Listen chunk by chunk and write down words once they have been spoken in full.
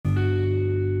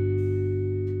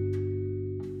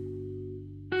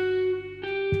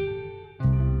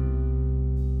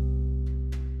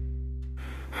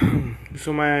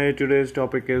So my today's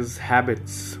topic is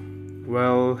habits.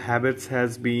 Well, habits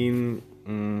has been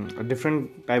a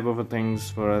different type of a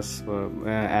things for us.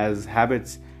 As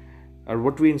habits are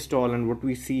what we install and what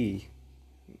we see.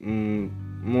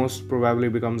 Most probably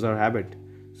becomes our habit.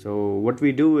 So what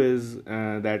we do is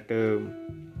that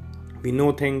we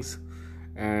know things,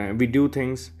 we do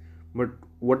things, but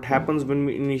what happens when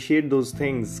we initiate those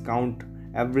things count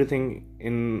everything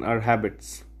in our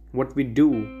habits. What we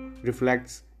do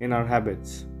reflects in our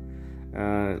habits.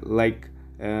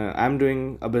 I'm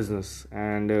doing a business,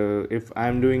 and if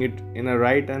I'm doing it in a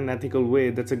right and ethical way,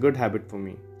 that's a good habit for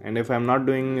me. And if I'm not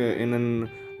doing in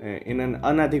an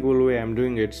unethical way, I'm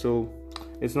doing it, so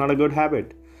it's not a good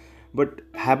habit. But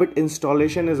habit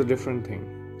installation is a different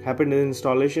thing. Habit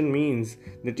installation means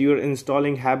that you are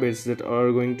installing habits that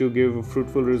are going to give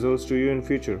fruitful results to you in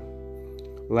future.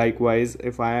 Likewise,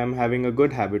 if I am having a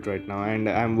good habit right now and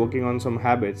I'm working on some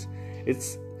habits,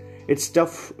 it's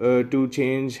tough to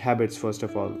change habits. First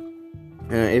of all,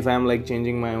 if I'm like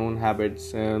changing my own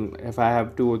habits, if I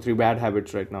have 2 or 3 bad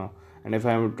habits right now, and if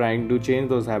I'm trying to change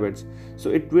those habits,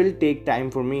 so it will take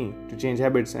time for me to change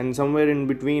habits. And somewhere in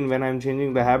between, when I'm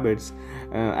changing the habits,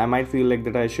 I might feel like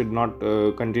that I should not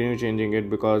continue changing it,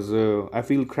 because I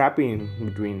feel crappy in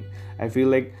between. I feel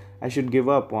like I should give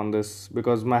up on this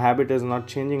because my habit is not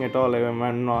changing at all.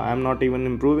 I'm not even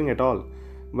improving at all.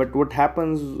 But what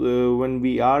happens when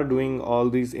we are doing all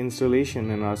these installation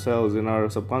in ourselves, in our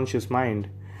subconscious mind,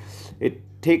 it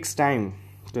takes time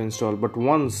to install. But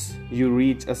once you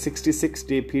reach a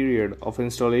 66-day period of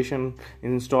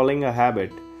installing a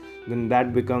habit, then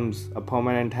that becomes a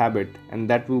permanent habit, and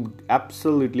that will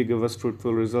absolutely give us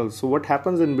fruitful results. So what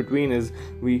happens in between is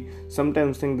we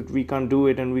sometimes think that we can't do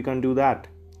it and we can't do that.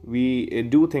 We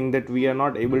do think that we are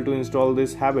not able to install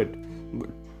this habit,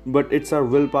 but it's our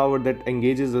willpower that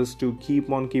engages us to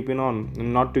keep on keeping on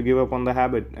and not to give up on the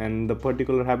habit and the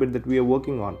particular habit that we are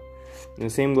working on. The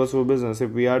same goes for business.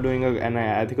 If we are doing an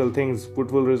ethical things,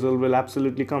 fruitful result will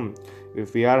absolutely come.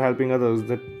 If we are helping others,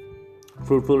 that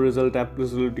fruitful result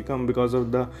absolutely come because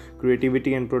of the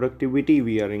creativity and productivity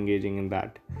we are engaging in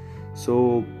that.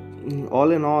 So all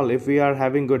in all, if we are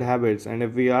having good habits and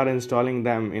if we are installing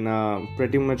them in a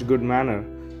pretty much good manner,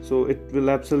 so it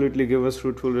will absolutely give us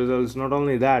fruitful results. Not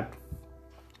only that,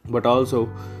 but also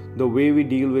the way we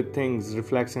deal with things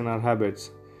reflects in our habits.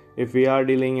 If we are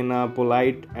dealing in a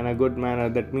polite and a good manner,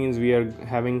 that means we are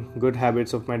having good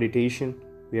habits of meditation,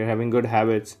 we are having good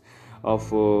habits of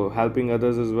helping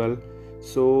others as well.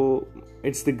 So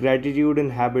it's the gratitude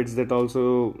and habits that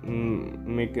also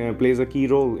plays a key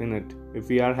role in it. If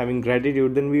we are having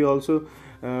gratitude, then we also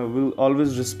will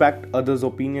always respect others'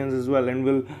 opinions as well, and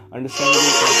will understand their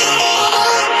concerns.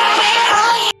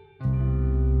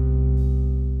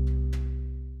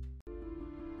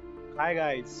 Hi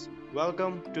guys,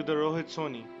 welcome to the Rohit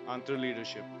Soni Antra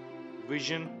Leadership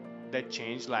Vision that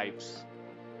changed lives.